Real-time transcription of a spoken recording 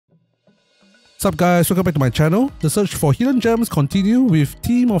What's up guys, welcome back to my channel. The search for hidden gems continue with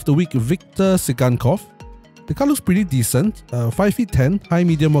Team of the Week Viktor TSYGANKOV. The card looks pretty decent, 5 feet 10, high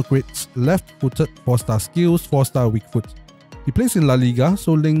medium work rates, left-footed, 4-star skills, 4-star weak foot. He plays in La Liga,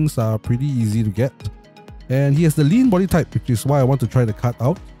 so links are pretty easy to get. And he has the lean body type, which is why I want to try the card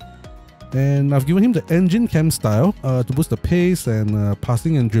out. And I've given him the engine cam style to boost the pace and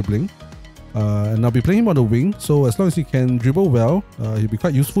passing and dribbling. And I'll be playing him on the wing, so as long as he can dribble well, he'll be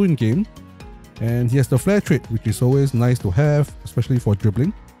quite useful in game. And he has the flare trait, which is always nice to have, especially for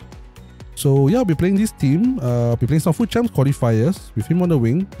dribbling. So yeah, I'll be playing this team. I'll be playing some Foot Champs qualifiers with him on the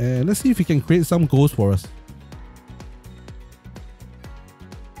wing, and let's see if he can create some goals for us.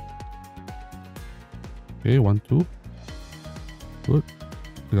 Okay, 1-2. Good.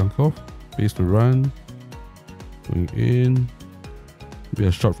 TSYGANKOV. Pace to run. Going in. Maybe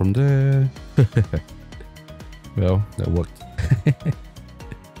a shot from there. Well, that worked.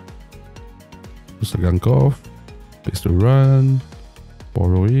 TSYGANKOV. Pace to run.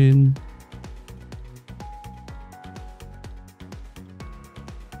 Borrow in.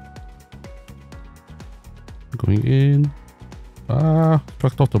 Going in.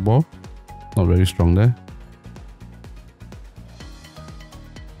 Struck off the ball. Not very strong there.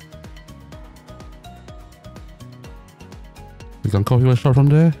 TSYGANKOV with a shot from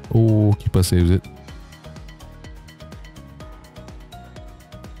there. Oh, keeper saves it.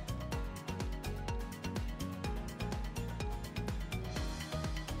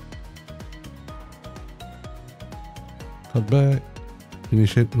 Cut back.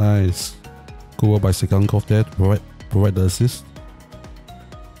 Finish it. Nice. Go by TSYGANKOV there to provide the assist.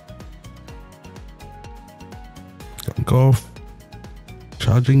 TSYGANKOV.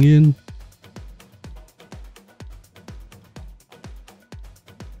 Charging in.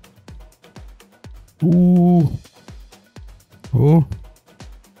 Ooh. Oh.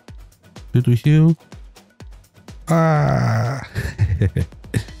 Good to heal.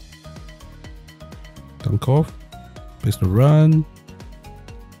 TSYGANKOV. Place to run.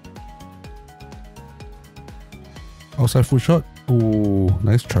 Outside foot shot. Oh,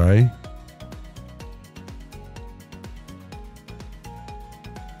 nice try.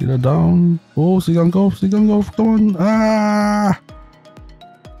 Get her down. Oh, TSYGANKOV, come on.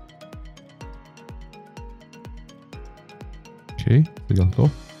 Okay, TSYGANKOV.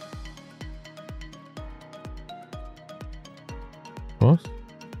 Cross.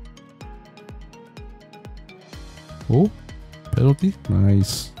 Oh, penalty.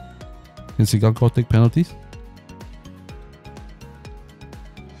 Nice. Can TSYGANKOV take penalties?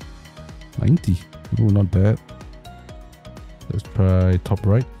 90. Oh, not bad. Let's try top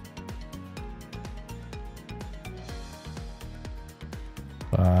right.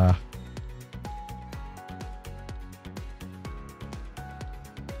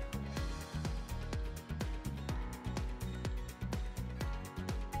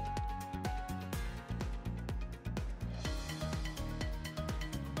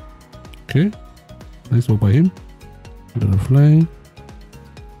 Okay, nice work by him. Got a flank.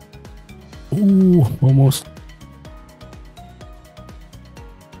 Ooh, almost.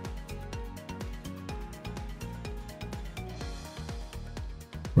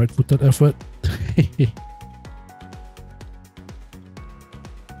 Right-footed effort.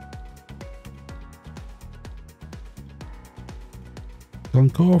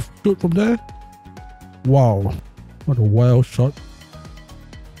 TSYGANKOV, shoot from there. Wow, what a wild shot.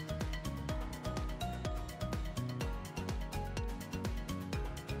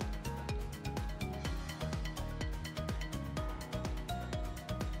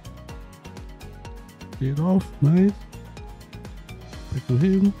 Get off, nice. Back to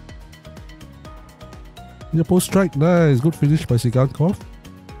him. In the post strike, nice. Good finish by TSYGANKOV.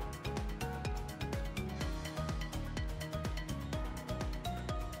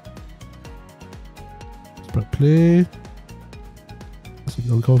 Spread play.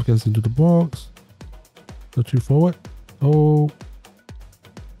 TSYGANKOV gets into the box. Touching forward. Oh.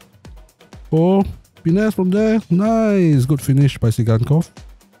 Oh, finesse from there. Nice. Good finish by TSYGANKOV.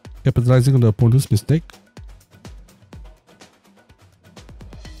 Capitalizing on the opponent's mistake.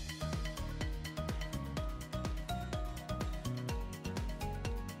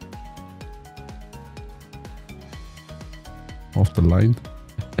 Off the line.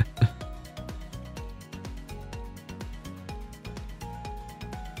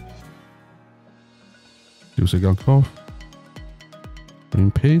 TSYGANKOV. Bring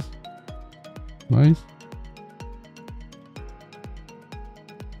pace. Nice.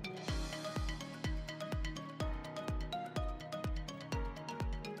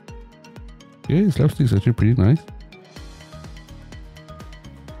 Okay, his left stick is actually pretty nice.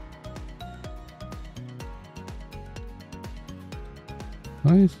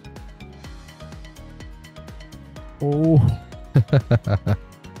 Nice. Oh.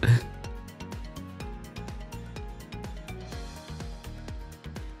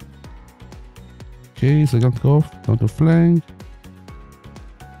 Okay, Tsygankov down to flank.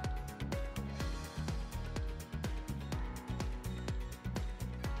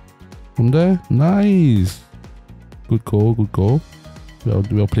 From there, nice. Good goal, good goal.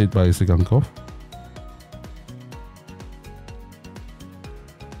 Well played by Tsygankov.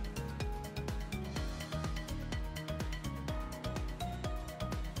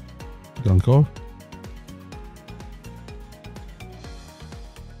 Tsygankov.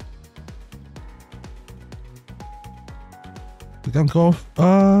 Tsygankov.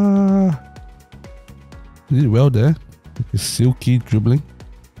 Did well there. His silky dribbling.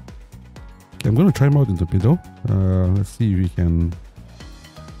 Okay, I'm going to try him out in the middle. Let's see if we can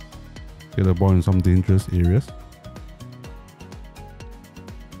get the ball in some dangerous areas.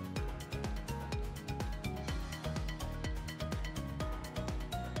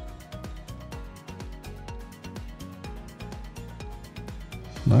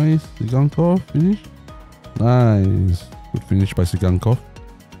 Nice. Tsygankov finish. Nice. Good finish by Tsygankov,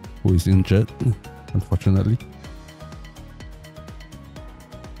 who is injured, unfortunately.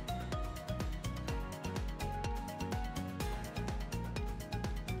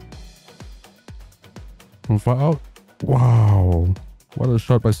 From far out. Wow. What a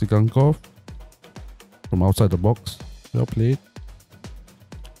shot by Tsygankov. From outside the box. Well played.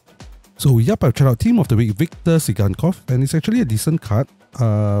 So yep, I've tried out Team of the Week Viktor Tsygankov, and it's actually a decent card.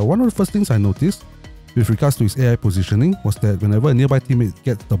 One of the first things I noticed with regards to his AI positioning was that whenever a nearby teammate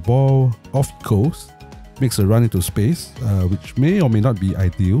gets the ball off coast, makes a run into space, which may or may not be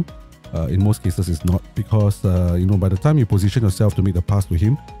ideal. In most cases it's not, because by the time you position yourself to make the pass to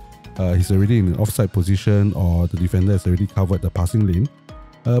him, he's already in an offside position, or the defender has already covered the passing lane.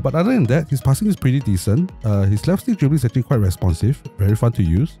 But other than that, his passing is pretty decent. His left stick dribbling is actually quite responsive, very fun to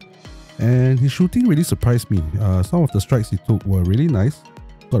use. And his shooting really surprised me. Some of the strikes he took were really nice.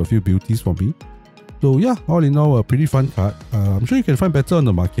 Got a few beauties for me. So yeah, all in all, a pretty fun card. I'm sure you can find better on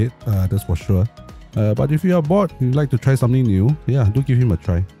the market, that's for sure. But if you are bored, you'd like to try something new, yeah, do give him a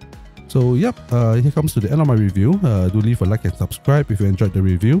try. So yep, here comes to the end of my review. Do leave a like and subscribe if you enjoyed the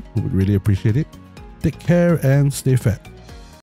review. We would really appreciate it. Take care and stay fat.